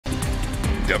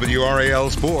WRAL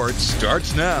Sports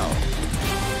starts now.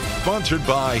 Sponsored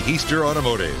by Heister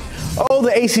Automotive. Oh,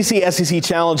 the ACC-SEC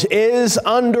Challenge is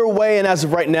underway, and as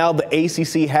of right now, the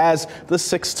ACC has the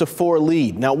 6-4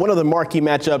 lead. Now, one of the marquee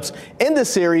matchups in the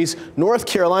series, North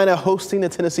Carolina hosting the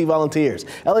Tennessee Volunteers.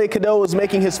 Elliot Cadeau is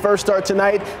making his first start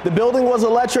tonight. The building was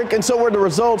electric, and so were the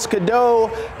results.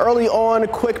 Cadeau, early on,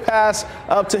 quick pass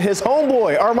up to his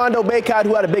homeboy, Armando Bacot,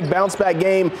 who had a big bounce-back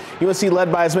game. UNC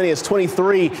led by as many as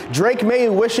 23. Drake May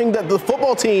wishing that the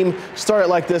football team started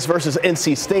like this versus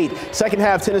NC State. Second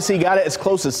half, Tennessee got it as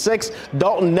close as 6.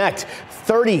 Dalton Knecht,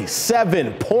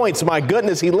 37 points. My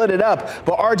goodness, he lit it up.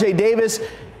 But RJ Davis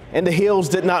and the Heels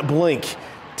did not blink.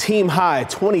 Team high,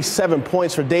 27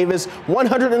 points for Davis.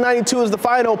 192 is the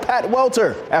final. Pat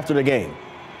Welter after the game.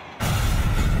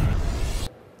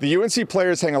 The UNC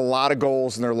players hang a lot of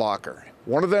goals in their locker.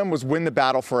 One of them was win the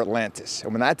battle for Atlantis.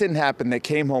 And when that didn't happen, they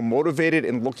came home motivated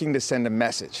and looking to send a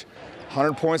message.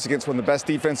 100 points against one of the best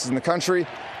defenses in the country.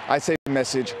 I'd say the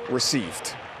message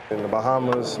received. In the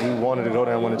Bahamas, we wanted to go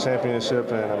there and win a championship,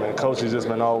 and I mean, coach has just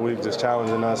been all week just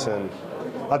challenging us, and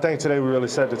I think today we really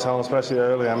set the tone, especially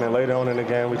early. I mean, later on in the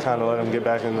game, we kind of let them get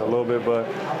back in a little bit, but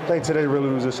I think today really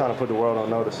was just trying to put the world on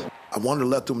notice. I wanted to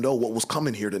let them know what was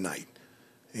coming here tonight,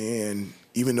 and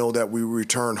even though that we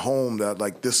returned home, that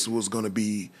like this was going to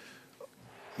be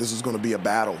a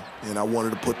battle, and I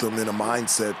wanted to put them in a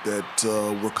mindset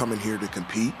that we're coming here to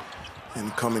compete and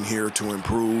coming here to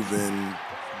improve, and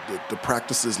the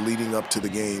practices leading up to the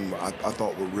game, I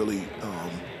thought were really,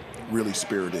 really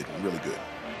spirited and really good.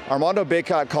 Armando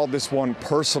Bacot called this one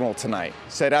personal tonight.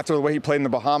 Said after the way he played in the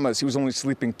Bahamas, he was only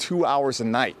sleeping 2 hours a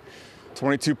night.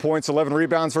 22 points, 11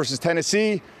 rebounds versus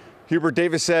Tennessee. Hubert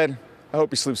Davis said, I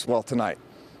hope he sleeps well tonight.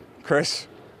 Chris?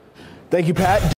 Thank you, Pat.